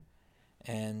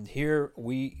And here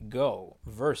we go.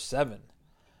 Verse 7.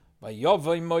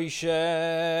 Vayovay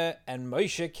Moshe, and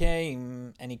Moshe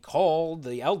came, and he called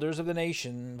the elders of the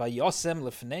nation. Vayosem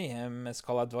lifneihem es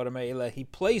kol hadvarim haeleh. He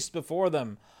placed before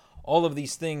them all of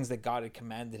these things that God had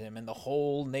commanded him, and the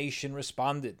whole nation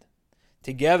responded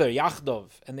together,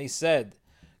 Yachdov, and they said,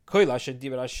 Kol asher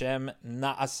diber Hashem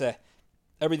na'aseh.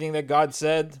 Everything that God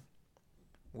said,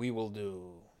 we will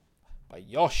do.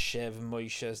 Vayoshev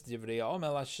Moshe es divrei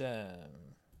omel Hashem.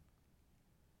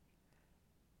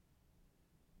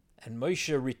 And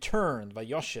Moshe returned,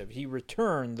 Vayoshev, he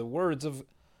returned the words of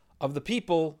the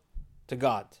people to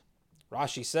God.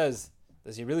 Rashi says,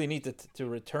 does he really need to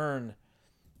return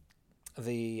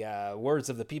the words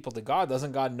of the people to God?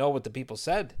 Doesn't God know what the people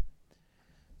said?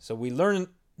 So we learn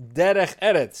Derech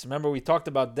Eretz. Remember we talked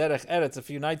about Derech Eretz a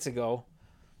few nights ago.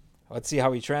 Let's see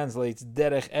how he translates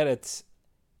Derech Eretz.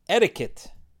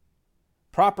 Etiquette.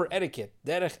 Proper etiquette.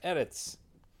 Derech Eretz.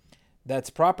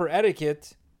 That's proper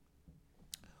etiquette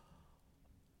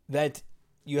that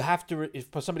you have to, if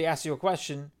somebody asks you a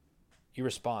question, you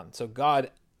respond. So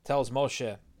God tells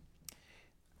Moshe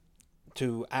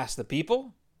to ask the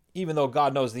people, even though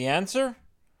God knows the answer.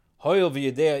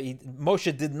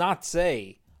 Moshe did not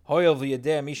say,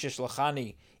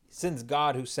 since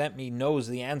God who sent me knows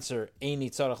the answer,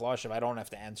 I don't have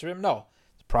to answer him. No,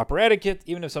 it's proper etiquette.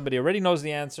 Even if somebody already knows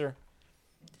the answer,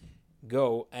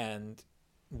 go and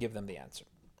give them the answer.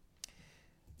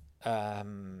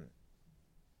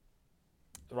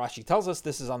 Rashi tells us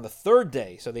this is on the third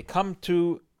day. So they come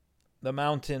to the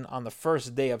mountain on the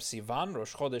first day of Sivan,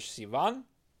 Rosh Chodesh Sivan,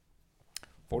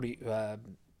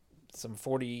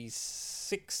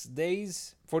 46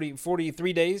 days,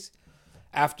 43 days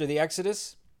after the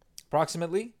Exodus,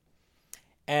 approximately.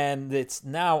 And it's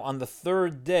now on the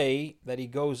third day that he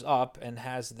goes up and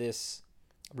has this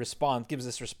response, gives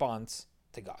this response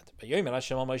to God.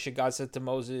 God said to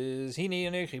Moses,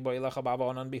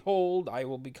 behold, I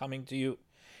will be coming to you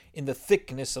in the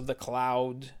thickness of the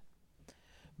cloud.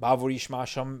 So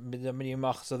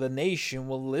the nation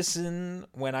will listen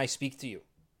when I speak to you.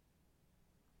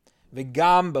 And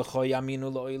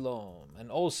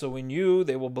also in you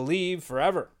they will believe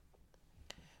forever.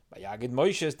 And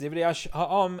Moshe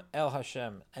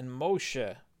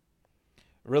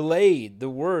relayed the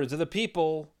words of the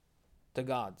people to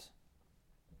God.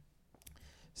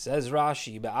 Says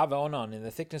Rashi, in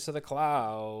the thickness of the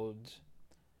cloud,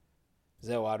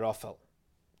 Zeu Arafel.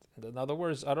 In other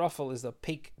words, Arafel is the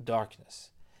opaque darkness.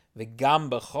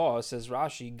 V'gam b'cho, says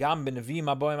Rashi, gam b'nevim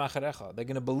aboim acharecha. They're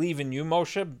going to believe in you,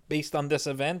 Moshe, based on this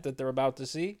event that they're about to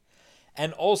see,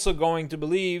 and also going to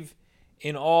believe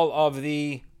in all of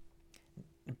the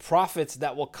prophets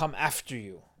that will come after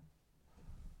you.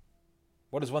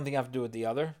 What does one thing have to do with the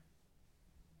other?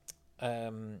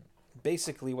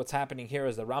 Basically, what's happening here,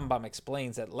 as the Rambam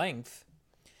explains at length,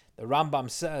 the Rambam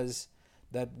says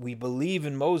that we believe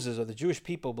in Moses, or the Jewish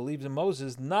people believes in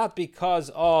Moses, not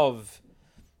because of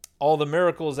all the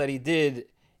miracles that he did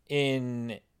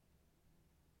in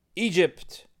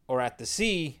Egypt or at the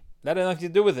sea. That had nothing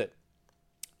to do with it.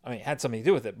 I mean, it had something to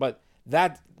do with it, but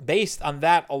that, based on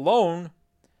that alone,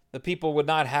 the people would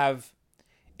not have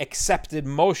accepted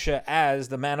Moshe as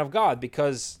the man of God,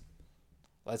 because,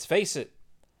 let's face it,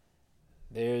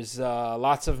 there's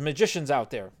lots of magicians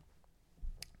out there.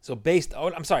 So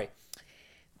I'm sorry,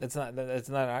 that's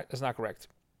not correct.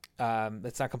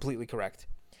 That's not completely correct.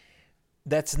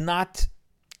 That's not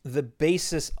the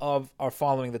basis of our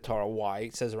following the Torah. Why?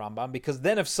 Says Rambam. Because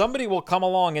then if somebody will come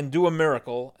along and do a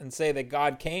miracle and say that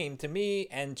God came to me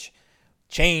and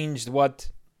changed what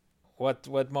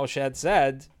Moshe had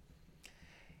said,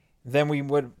 then we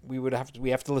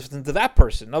have to listen to that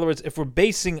person. In other words, if we're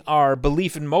basing our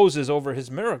belief in Moses over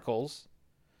his miracles,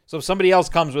 so if somebody else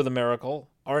comes with a miracle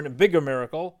or a bigger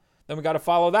miracle, then we got to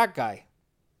follow that guy.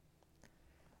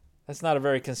 That's not a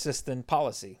very consistent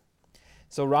policy.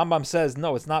 So Rambam says,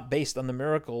 no, it's not based on the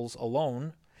miracles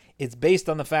alone. It's based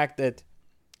on the fact that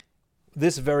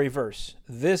this verse,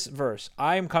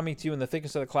 I am coming to you in the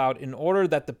thickness of the cloud in order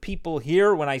that the people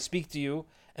hear when I speak to you,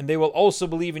 and they will also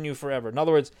believe in you forever. In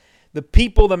other words, the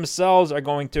people themselves are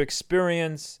going to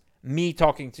experience me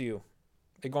talking to you.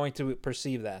 They're going to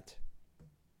perceive that.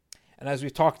 And as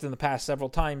we've talked in the past several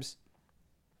times,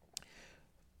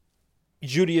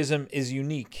 Judaism is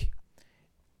unique.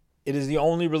 It is the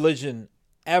only religion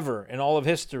ever in all of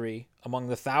history, among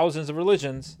the thousands of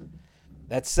religions,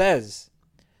 that says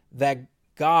that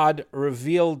God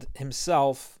revealed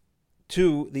himself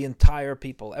to the entire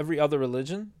people. Every other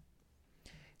religion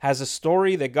has a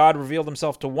story that God revealed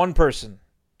himself to one person,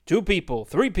 2 people,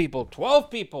 3 people, 12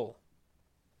 people,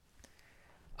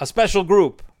 a special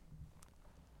group.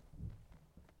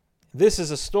 This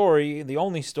is a story, the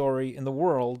only story in the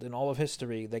world, in all of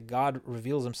history, that God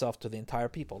reveals himself to the entire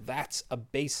people. That's a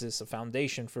basis, a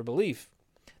foundation for belief.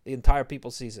 The entire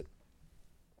people sees it.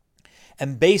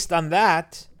 And based on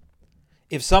that,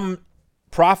 if some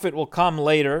prophet will come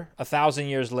later, 1,000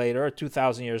 years later, or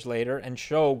 2,000 years later, and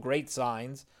show great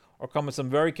signs, or come with some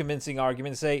very convincing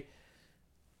argument and say,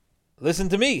 listen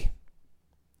to me.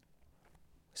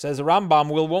 Says the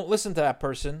Rambam, we won't listen to that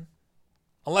person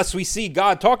unless we see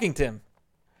God talking to him.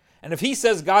 And if he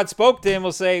says God spoke to him,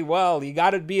 we'll say, well, you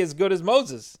got to be as good as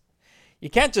Moses. You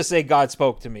can't just say God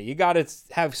spoke to me. You got to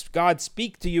have God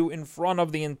speak to you in front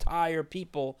of the entire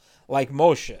people like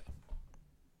Moshe.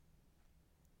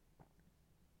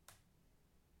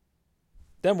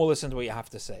 Then we'll listen to what you have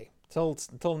to say.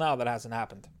 Until now, that hasn't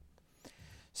happened.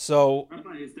 So,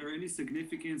 Rabbi, is there any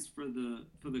significance for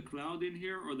the cloud in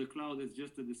here, or the cloud is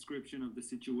just a description of the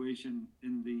situation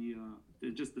in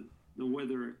the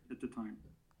weather at the time?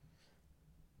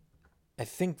 I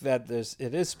think that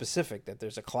it is specific that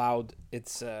there's a cloud.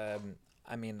 It's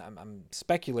I'm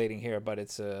speculating here, but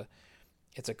it's a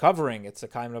covering. It's a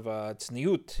kind of a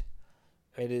tzniut.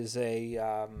 It is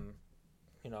a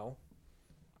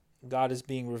God is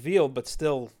being revealed, but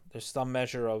still there's some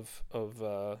measure of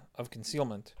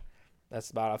concealment.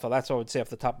 That's what I would say off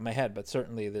the top of my head, but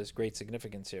certainly there's great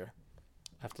significance here.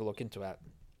 I have to look into that.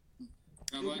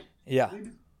 Rabbi? Yeah. Maybe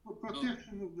for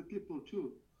protection of the people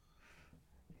too.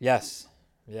 Yes.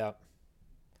 Yeah.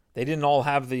 They didn't all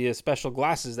have the special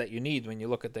glasses that you need when you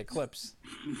look at the eclipse.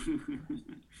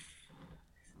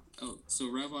 Oh,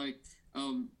 so Rabbi,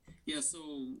 not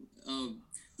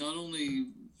only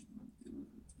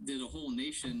did a whole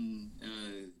nation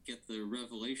get the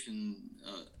revelation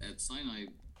at Sinai,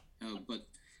 but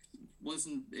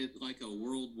wasn't it like a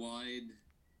worldwide?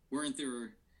 Weren't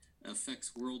there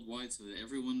effects worldwide so that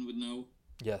everyone would know?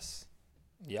 Yes.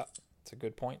 Yeah, it's a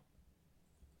good point.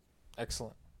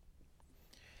 Excellent.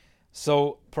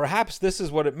 So perhaps this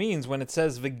is what it means when it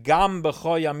says "V'gam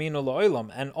b'cho yaminu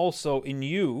la'olam," and also in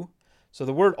you. So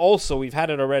the word "also," we've had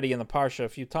it already in the parsha a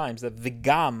few times. That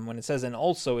 "v'gam," when it says "and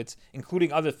also," it's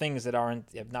including other things that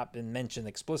have not been mentioned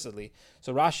explicitly.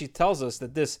 So Rashi tells us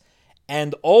that this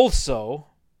 "and also,"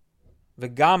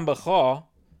 "v'gam b'cho,"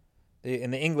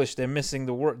 in the English they're missing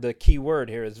the word. The key word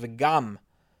here is "v'gam,"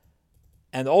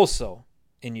 and also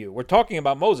in you. We're talking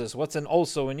about Moses. What's an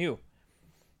 "also" in you?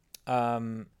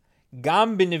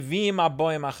 Gam b'nevim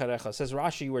aboim acharecha, says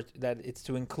Rashi, that it's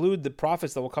to include the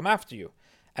prophets that will come after you.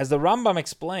 As the Rambam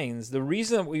explains, the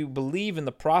reason that we believe in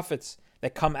the prophets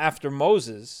that come after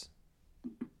Moses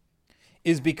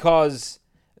is because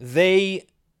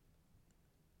Moshe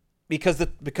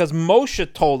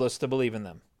told us to believe in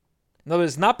them. In other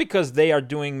words, not because they are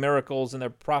doing miracles and they're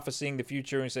prophesying the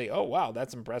future and say, oh wow,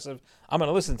 that's impressive, I'm going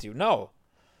to listen to you. No.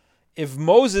 If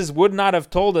Moses would not have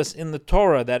told us in the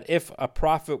Torah that if a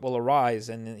prophet will arise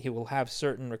and he will have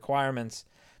certain requirements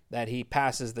that he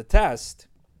passes the test,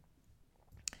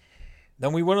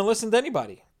 then we wouldn't listen to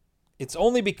anybody. It's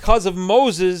only because of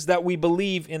Moses that we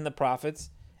believe in the prophets,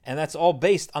 and that's all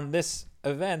based on this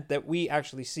event that we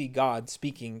actually see God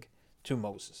speaking to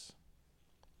Moses.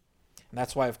 And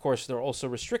that's why, of course, there are also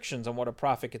restrictions on what a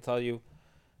prophet could tell you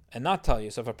and not tell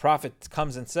you. So if a prophet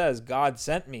comes and says, God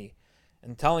sent me,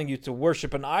 and telling you to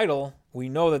worship an idol, we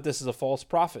know that this is a false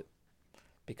prophet,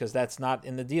 because that's not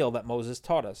in the deal that Moses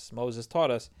taught us. Moses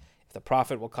taught us if the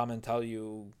prophet will come and tell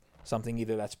you something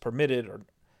either that's permitted or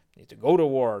need to go to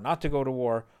war or not to go to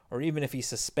war, or even if he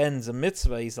suspends a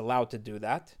mitzvah, he's allowed to do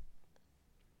that.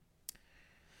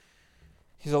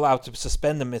 He's allowed to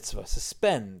suspend the mitzvah,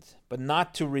 but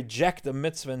not to reject the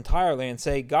mitzvah entirely and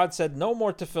say, God said no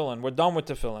more tefillin, we're done with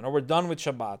tefillin, or we're done with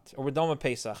Shabbat, or we're done with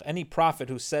Pesach. Any prophet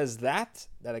who says that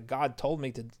a God told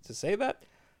me to say that,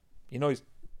 he's a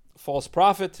false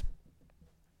prophet.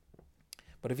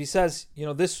 But if he says,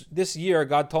 this year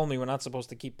God told me we're not supposed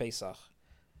to keep Pesach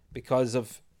because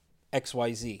of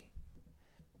XYZ,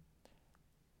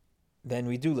 then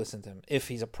we do listen to him, if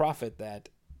he's a prophet that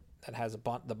has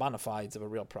the bona fides of a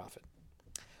real prophet.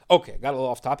 Okay, got a little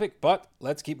off topic, but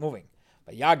let's keep moving.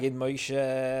 But Yagid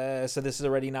Moshe, so this is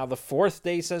already now the fourth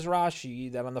day, says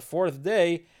Rashi, that on the fourth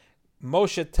day,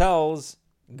 Moshe tells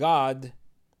God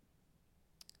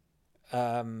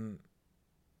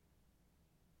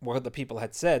what the people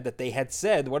had said, that they had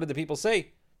said. What did the people say?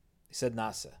 They said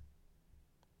Nasa.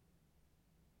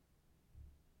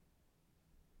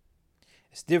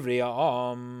 It's Divri,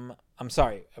 I'm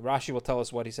sorry, Rashi will tell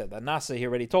us what he said. That Nasa, he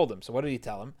already told him. So what did he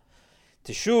tell him?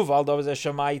 Teshuv al davar ze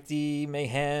shamaiti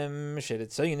mehem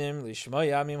sheritzonim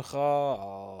lishmoya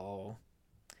mimcha.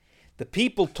 The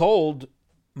people told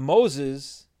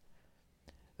Moses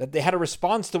that they had a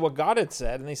response to what God had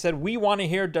said, and they said, we want to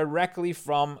hear directly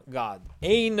from God.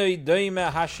 It's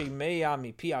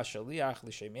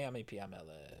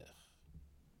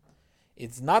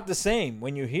not the same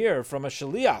when you hear from a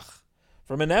shaliach,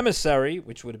 from an emissary,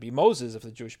 which would be Moses, if the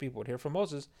Jewish people would hear from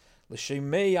Moses,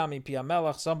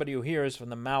 somebody who hears from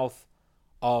the mouth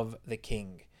of the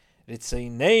king.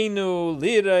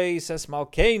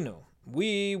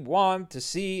 We want to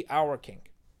see our king.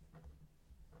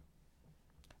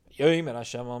 So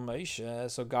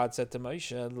God said to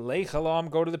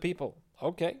Moshe, go to the people.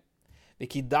 Okay.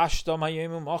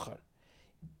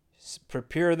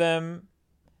 Prepare them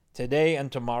today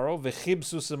and tomorrow. They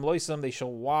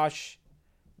shall wash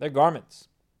their garments.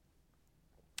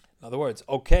 In other words,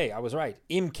 okay, I was right.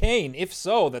 Im kain, if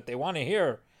so, that they want to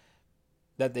hear,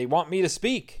 that they want me to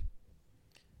speak,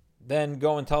 then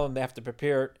go and tell them they have to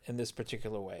prepare it in this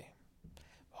particular way.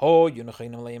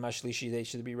 They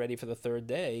should be ready for the third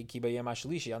day.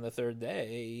 On the third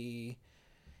day,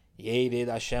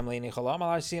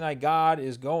 God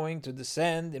is going to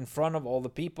descend in front of all the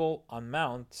people on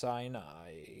Mount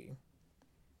Sinai.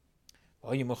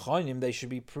 They should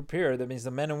be prepared. That means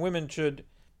the men and women should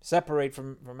separate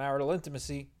from marital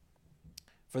intimacy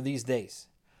for these days.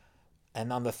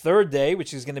 And on the third day,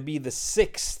 which is going to be the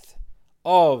 6th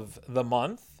of the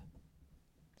month,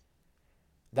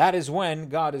 that is when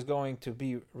God is going to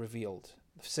be revealed.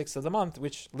 The 6th of the month,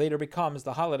 which later becomes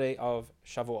the holiday of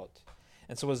Shavuot.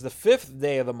 And so it was the 5th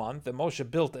day of the month that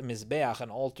Moshe built a Mizbeach, an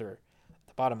altar, at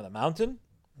the bottom of the mountain,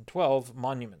 and 12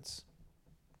 monuments.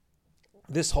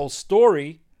 This whole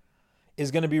story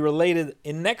is going to be related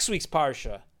in next week's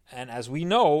Parsha. And as we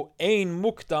know, Ein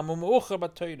Mukdam U'Meucher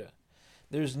B'Torah.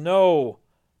 There's no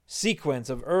sequence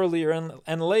of earlier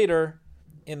and later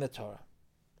in the Torah.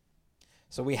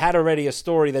 So we had already a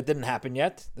story that didn't happen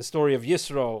yet, the story of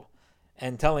Yitro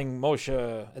and telling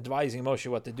Moshe, advising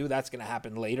Moshe what to do. That's going to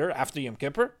happen later, after Yom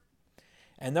Kippur.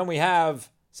 And then we have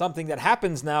something that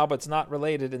happens now, but it's not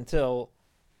related until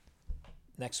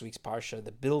next week's Parsha,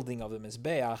 the building of the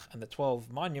Mizbeach and the 12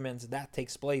 monuments. That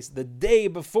takes place the day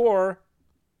before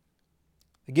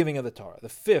the giving of the Torah, the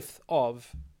 5th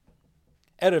of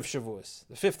Erev Shavuos,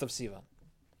 the 5th of Sivan.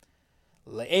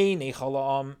 Le'ein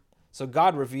Echola'am. So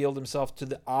God revealed himself to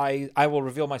the eye. I will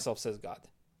reveal myself, says God.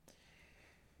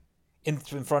 In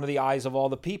front of the eyes of all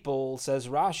the people, says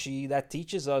Rashi, that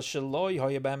teaches us Sheloi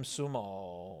hoyabem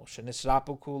sumo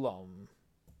shenisrapu kulam.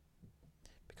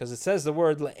 Because it says the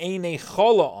word le'enei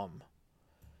cholaam.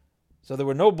 So there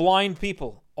were no blind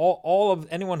people. All of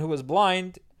anyone who was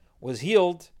blind was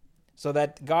healed, so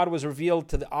that God was revealed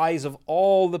to the eyes of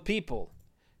all the people.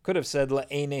 Could have said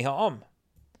le'enei ha'am, in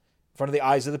front of the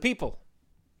eyes of the people.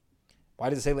 Why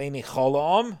does it say le'enei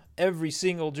cholaam? Every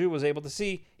single Jew was able to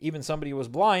see. Even somebody who was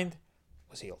blind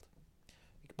was healed.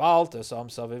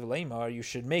 You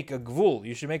should make a gvul.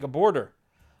 You should make a border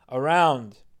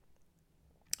around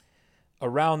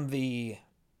the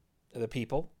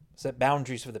people. Set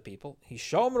boundaries for the people.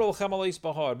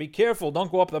 Be careful.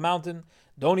 Don't go up the mountain.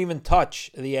 Don't even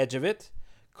touch the edge of it.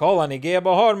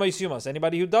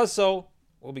 Anybody who does so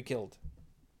will be killed.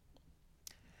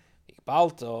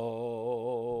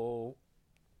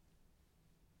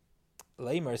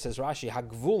 Leimer, says Rashi,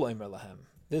 Hagvul Leimer lahem.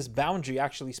 This boundary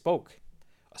actually spoke,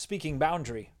 a speaking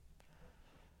boundary.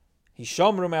 He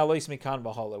shomru me'alois mikan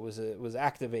b'hol. It was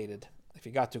activated if he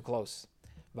got too close.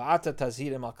 Va'ata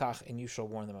tazhirim al kach, and you shall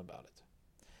warn them about it.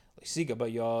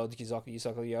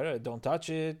 Don't touch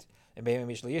it.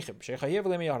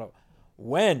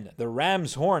 When the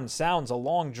ram's horn sounds a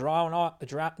long drawn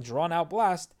out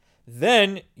blast,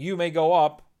 then you may go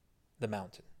up the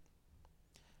mountain.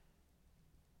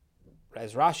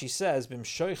 As Rashi says, when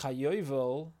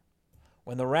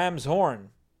the ram's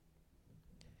horn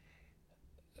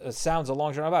sounds a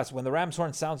long drawn out blast, when the ram's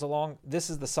horn sounds along, this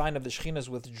is the sign of the Shechina's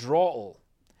withdrawal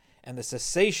and the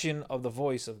cessation of the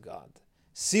voice of God.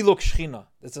 Siluk Shechina.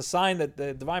 It's a sign that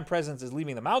the divine presence is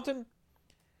leaving the mountain,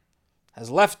 has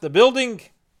left the building.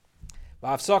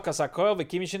 Once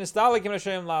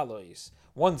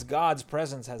God's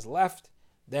presence has left,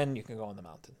 then you can go on the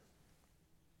mountain.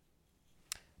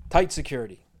 Tight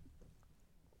security.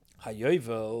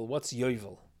 Hayovel. What's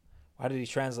yovel? Why did he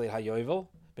translate hayovel?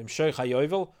 Bimshoich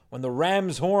hayovel. When the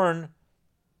ram's horn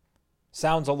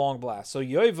sounds a long blast. So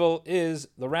yovel is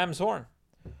the ram's horn.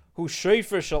 Who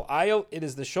shofar shel ayil? It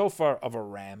is the shofar of a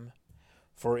ram.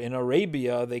 For in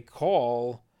Arabia they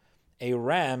call a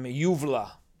ram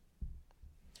yuvla.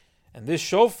 And this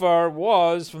shofar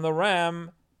was from the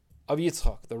ram of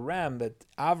Yitzchak, the ram that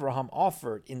Avraham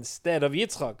offered instead of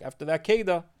Yitzchak after that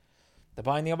Kedah, the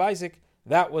binding of Isaac.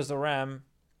 That was the ram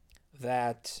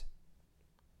that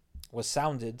was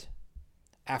sounded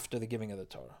after the giving of the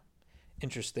Torah.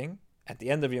 Interesting. At the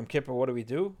end of Yom Kippur, what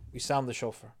do? We sound the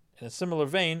shofar. In a similar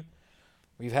vein,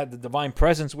 we've had the divine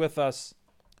presence with us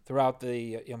throughout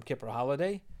the Yom Kippur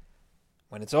holiday.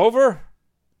 When it's over,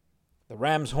 the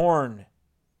ram's horn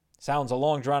sounds a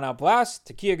long drawn-out blast,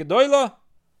 Tekiah Gedoyla,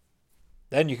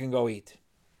 then you can go eat.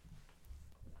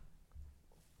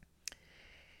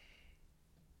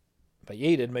 So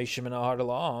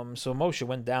Moshe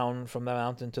went down from the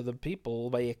mountain to the people.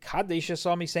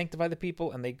 Sanctify the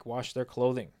people, and they washed their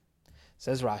clothing.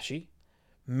 Says Rashi,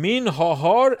 Min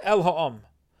hahar el ha'am,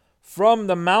 from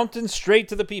the mountain straight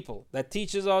to the people. That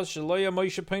teaches us that when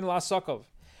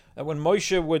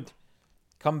Moshe would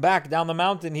come back down the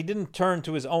mountain, he didn't turn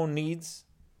to his own needs.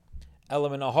 Min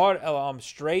hahar el ha'am,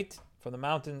 straight from the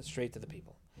mountain straight to the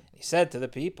people. He said to the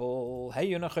people,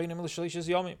 Hey,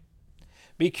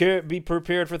 be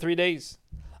prepared for 3 days.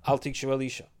 Al tikshu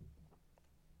Elisha.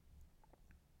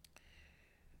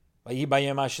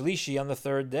 On the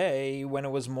third day, when it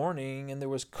was morning, and there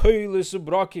was koilis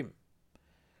ubrakim.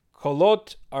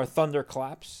 Kolot are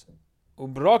thunderclaps.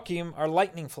 Ubrakim are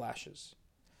lightning flashes.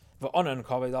 V'onan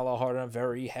kaved alahar, a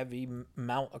very heavy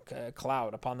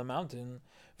cloud upon the mountain.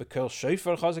 V'kol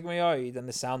shofar chazik me'ayid, and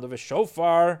the sound of a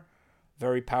shofar,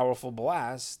 very powerful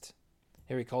blast.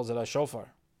 Here he calls it a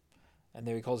shofar. And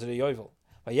there he calls it a yovel.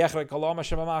 The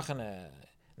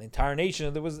entire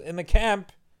nation that was in the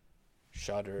camp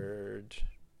shuddered.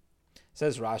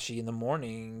 Says Rashi, in the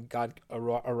morning, God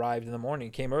arrived in the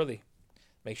morning, came early.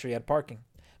 Make sure he had parking.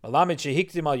 God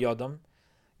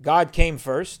came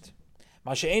first.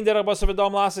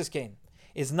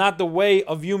 It's not the way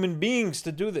of human beings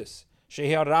to do this.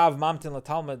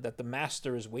 That the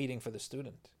master is waiting for the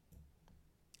student.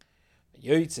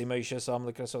 So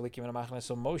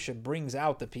Moshe brings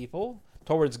out the people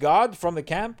towards God from the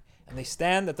camp, and they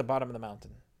stand at the bottom of the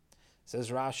mountain. Says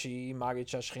Rashi,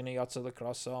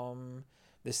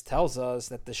 this tells us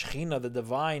that the Shechina, the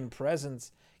divine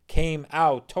presence, came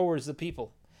out towards the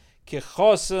people. Like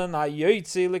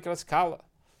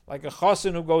a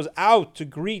chosin who goes out to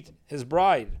greet his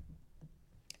bride.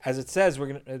 As it says,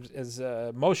 as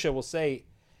Moshe will say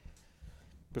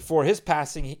before his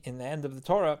passing in the end of the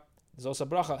Torah, there's also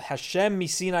bracha, Hashem mi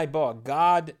Sinai ba.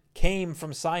 God came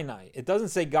from Sinai. It doesn't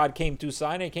say God came to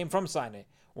Sinai, he came from Sinai.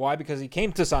 Why? Because he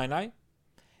came to Sinai,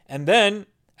 and then,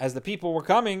 as the people were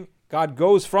coming, God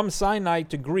goes from Sinai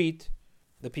to greet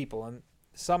the people. And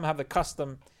some have the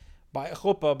custom, by a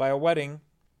chuppah, by a wedding,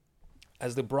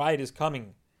 as the bride is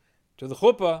coming to the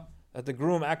chuppah, that the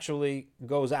groom actually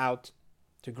goes out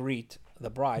to greet the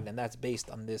bride, and that's based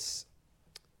on this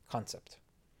concept.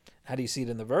 How do you see it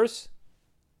in the verse?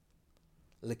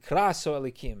 Likraso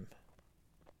elikim.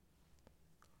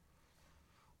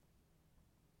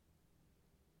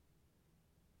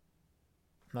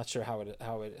 I'm not sure how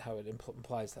it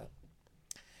implies that.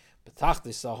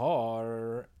 Betachti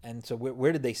sahar, and so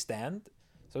where did they stand?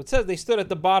 So it says they stood at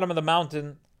the bottom of the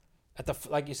mountain, at the,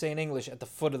 like you say in English, at the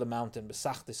foot of the mountain.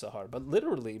 Besachti sahar, but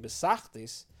literally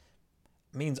besachtis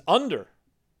means under.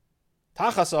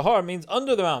 Tacha sahar means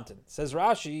under the mountain. Says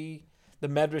Rashi. The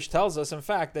Medrash tells us, in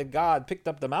fact, that God picked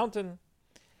up the mountain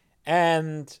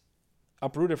and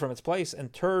uprooted from its place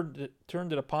and turned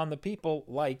it upon the people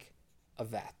like a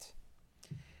vat.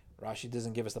 Rashi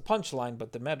doesn't give us the punchline,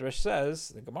 but the Medrash says,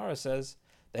 the Gemara says,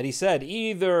 that he said,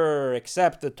 either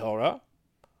accept the Torah,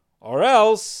 or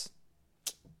else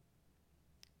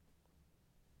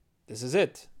this is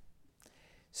it.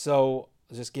 So,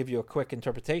 I'll just give you a quick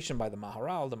interpretation by the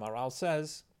Maharal. The Maharal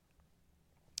says,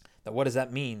 now, what does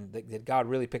that mean? Did God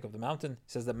really pick up the mountain? He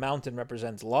says the mountain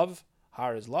represents love.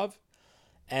 Har is love.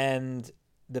 And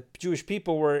the Jewish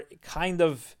people were kind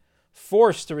of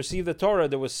forced to receive the Torah.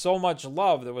 There was so much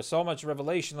love, there was so much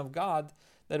revelation of God,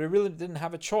 that it really didn't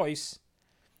have a choice,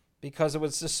 because it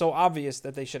was just so obvious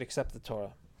that they should accept the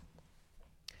Torah.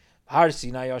 Har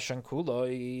Sinai Yashan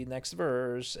Kuloi, next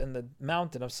verse, and the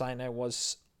mountain of Sinai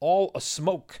was all a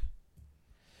smoke.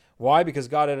 Why? Because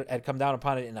God had come down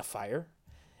upon it in a fire.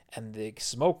 And the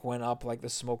smoke went up like the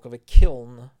smoke of a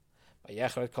kiln.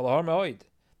 The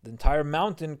entire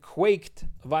mountain quaked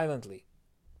violently.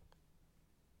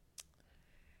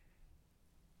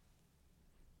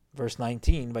 Verse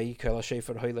 19, the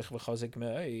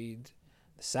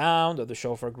sound of the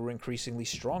shofar grew increasingly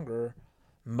stronger.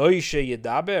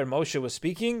 Moshe was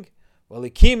speaking,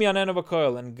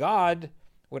 and God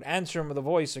would answer him with a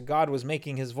voice, or God was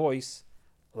making his voice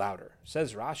louder.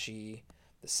 Says Rashi,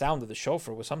 the sound of the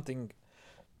shofar was something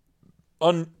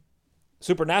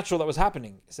supernatural that was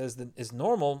happening. It says that it's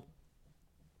normal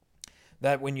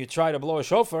that when you try to blow a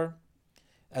shofar,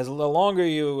 As the longer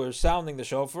you are sounding the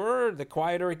shofar, the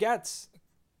quieter it gets.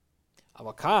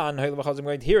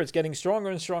 Here it's getting stronger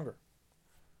and stronger.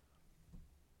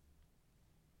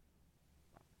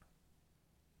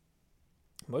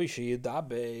 Moshe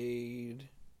Yedabed.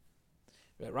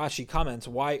 Rashi comments,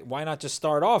 why not just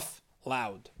start off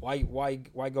loud? Why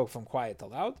go from quiet to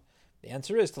loud? The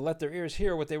answer is to let their ears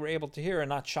hear what they were able to hear and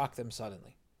not shock them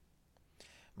suddenly.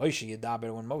 Moshe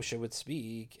Yedabed, when Moshe would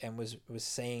speak and was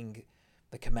saying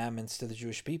the commandments to the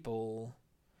Jewish people,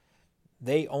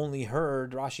 they only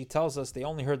heard, Rashi tells us, they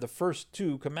only heard the first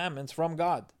two commandments from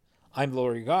God. I'm the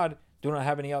Lord your God, do not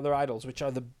have any other idols, which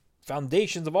are the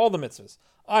foundations of all the mitzvahs.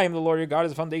 I am the Lord your God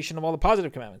is the foundation of all the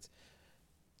positive commandments.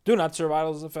 Do not serve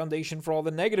idols is the foundation for all the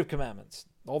negative commandments,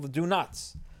 all the do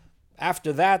nots.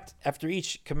 After that, after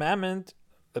each commandment,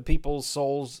 the people's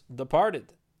souls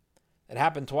departed. It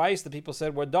happened twice. The people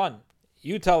said, we're done.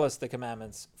 You tell us the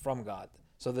commandments from God.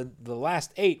 So the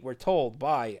last 8 were told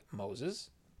by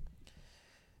Moses.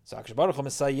 So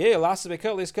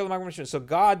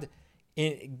God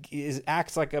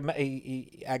acts like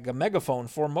a megaphone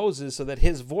for Moses so that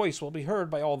his voice will be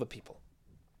heard by all the people.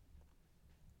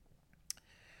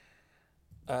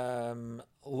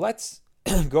 Let's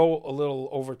go a little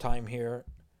overtime here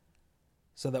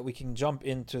so that we can jump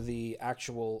into the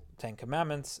actual 10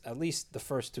 commandments, at least the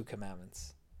first 2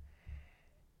 commandments.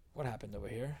 What happened over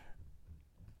here?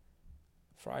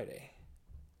 Friday.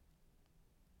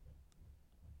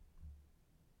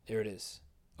 Here it is.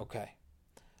 Okay.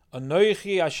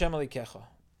 Anoichi Hashem Elikecha.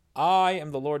 I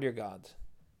am the Lord your God.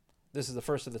 This is the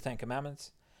first of the 10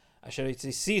 commandments. Asher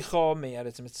yitzisicho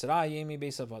me'eretz Mitzrayim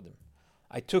mibeis avadim.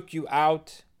 I took you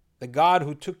out, the God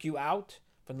who took you out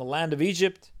from the land of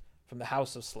Egypt, from the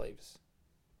house of slaves.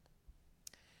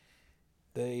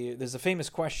 There's a famous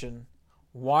question,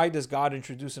 why does God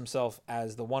introduce himself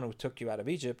as the one who took you out of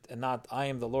Egypt and not, I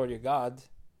am the Lord your God?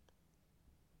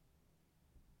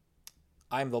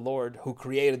 I am the Lord who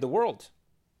created the world.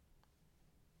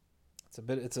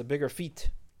 It's a bigger feat.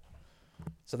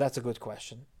 So that's a good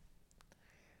question.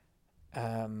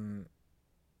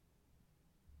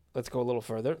 Let's go a little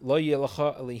further. Lo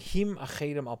yelecha elihim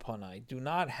achedim al panai. Do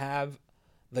not have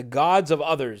the gods of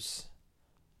others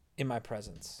in my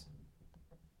presence.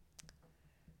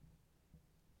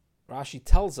 Rashi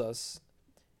tells us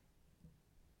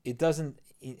it doesn't.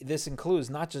 This includes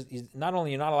not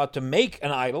only you're not allowed to make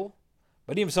an idol,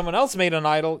 but even if someone else made an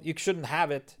idol, you shouldn't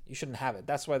have it. You shouldn't have it.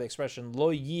 That's why the expression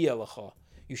lo yelecha,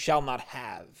 you shall not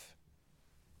have.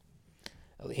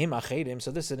 Elihim achedim.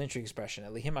 So this is an interesting expression.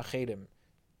 Elihim achedim,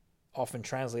 often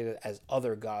translated as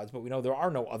other gods, but we know there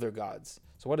are no other gods.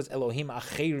 So what does Elohim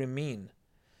Acherim mean?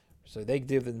 So they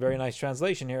give a very nice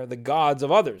translation here, the gods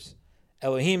of others.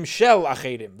 Elohim Shel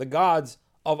Acherim, the gods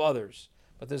of others.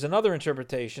 But there's another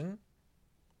interpretation.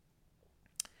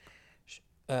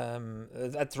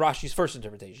 That's Rashi's first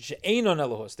interpretation. She'enon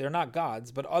Elohos, they're not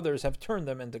gods, but others have turned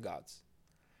them into gods.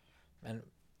 And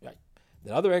right.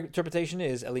 The other interpretation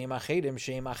is Elohim Acherim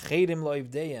She'em Acherim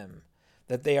Lo'ivdeim,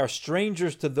 that they are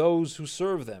strangers to those who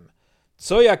serve them.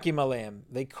 Tzoyakim aleim,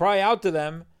 they cry out to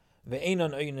them,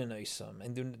 ve'enon oinen oisam,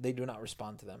 and they do not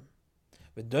respond to them.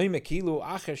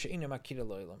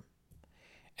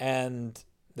 And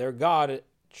their God,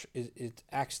 it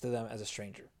acts to them as a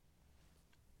stranger.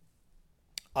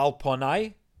 Al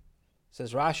ponai,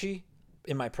 says Rashi,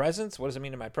 in my presence. What does it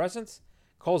mean in my presence?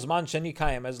 Calls man sheni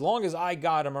kayim. As long as I,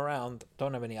 God, am around,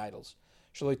 don't have any idols.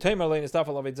 They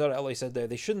said there,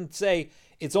 they shouldn't say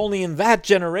it's only in that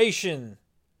generation.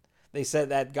 They said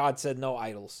that God said no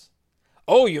idols.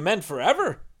 Oh, you meant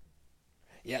forever?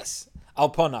 Yes. Al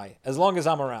ponai, as long as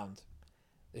I'm around,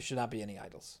 there should not be any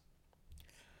idols.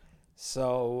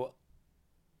 So,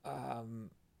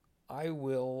 I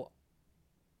will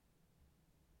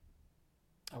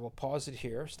pause it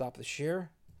here, stop the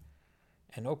share,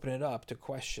 and open it up to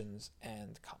questions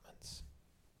and comments.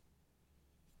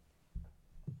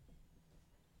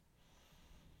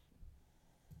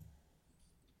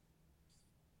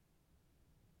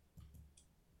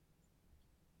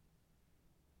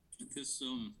 This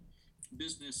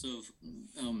business of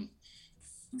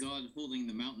God holding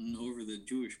the mountain over the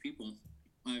Jewish people,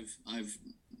 I've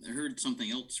heard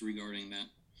something else regarding that.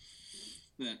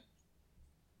 That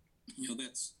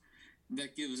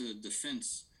that gives a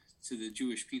defense to the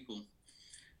Jewish people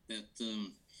that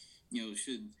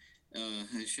should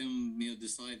Hashem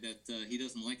decide that he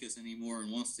doesn't like us anymore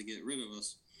and wants to get rid of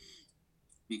us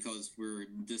because we're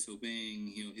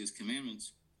disobeying his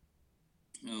commandments.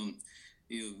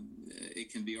 It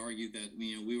can be argued that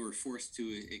we were forced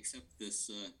to accept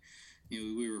this.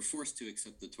 We were forced to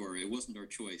accept the Torah. It wasn't our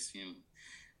choice.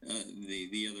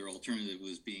 the other alternative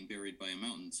was being buried by a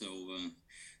mountain. So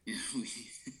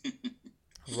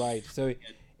Right. So we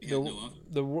had no option.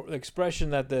 the expression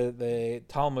that the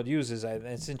Talmud uses, and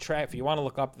it's in track. If you want to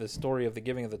look up the story of the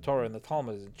giving of the Torah in the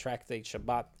Talmud, is in Tractate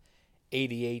Shabbat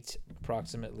 88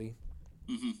 approximately,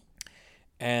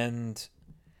 and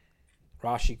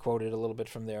Rashi quoted a little bit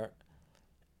from there.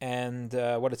 And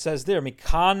what it says there,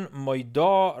 Mikan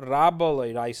moido rabba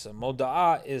leiraisa.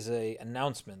 Moda'ah is a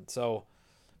announcement. So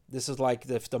this is like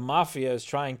if the mafia is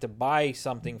trying to buy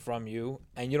something from you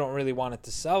and you don't really want it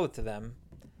to sell it to them,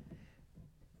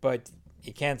 but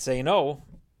you can't say no.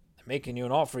 They're making you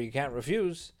an offer you can't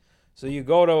refuse. So you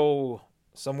go to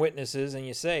some witnesses and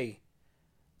you say,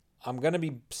 I'm going to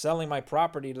be selling my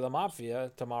property to the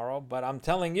mafia tomorrow, but I'm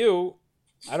telling you,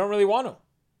 I don't really want to.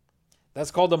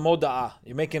 That's called a moda'ah.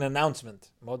 You make an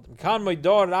announcement. That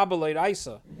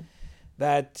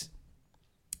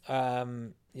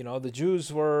the Jews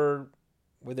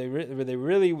did they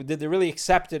really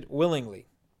accept it willingly?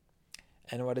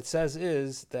 And what it says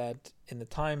is that in the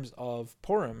times of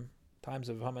Purim, times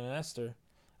of Haman and Esther,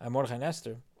 Mordechai and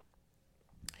Esther,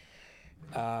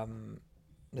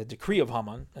 the decree of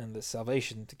Haman and the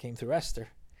salvation that came through Esther,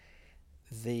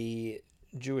 the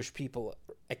Jewish people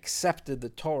accepted the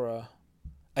Torah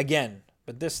again,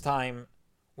 but this time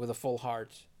with a full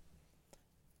heart,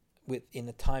 with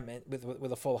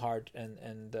a full heart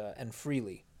and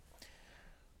freely.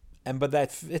 But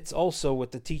that fits also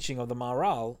with the teaching of the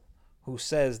Maharal, who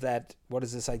says that what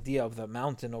is this idea of the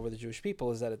mountain over the Jewish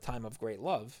people is at a time of great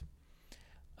love.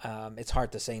 It's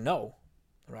hard to say no,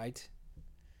 right?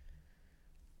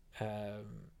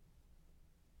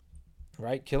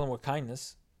 Right, kill them with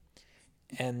kindness,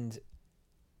 and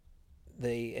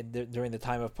during the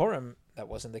time of Purim, that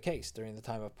wasn't the case. During the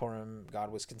time of Purim, God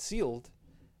was concealed,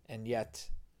 and yet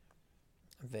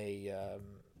they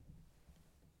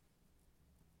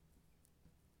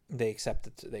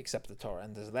accepted the Torah,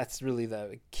 and that's really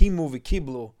the kimu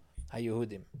v'kiblu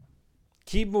haYehudim,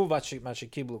 kimu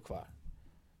v'shekiblu kvar.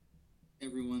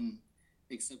 Everyone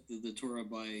accepted the Torah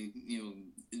by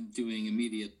doing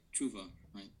immediate tshuva,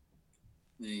 right?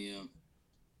 They.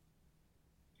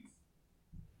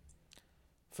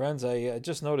 Friends, I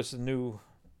just noticed a new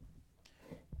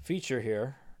feature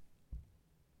here,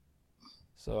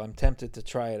 so I'm tempted to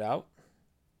try it out.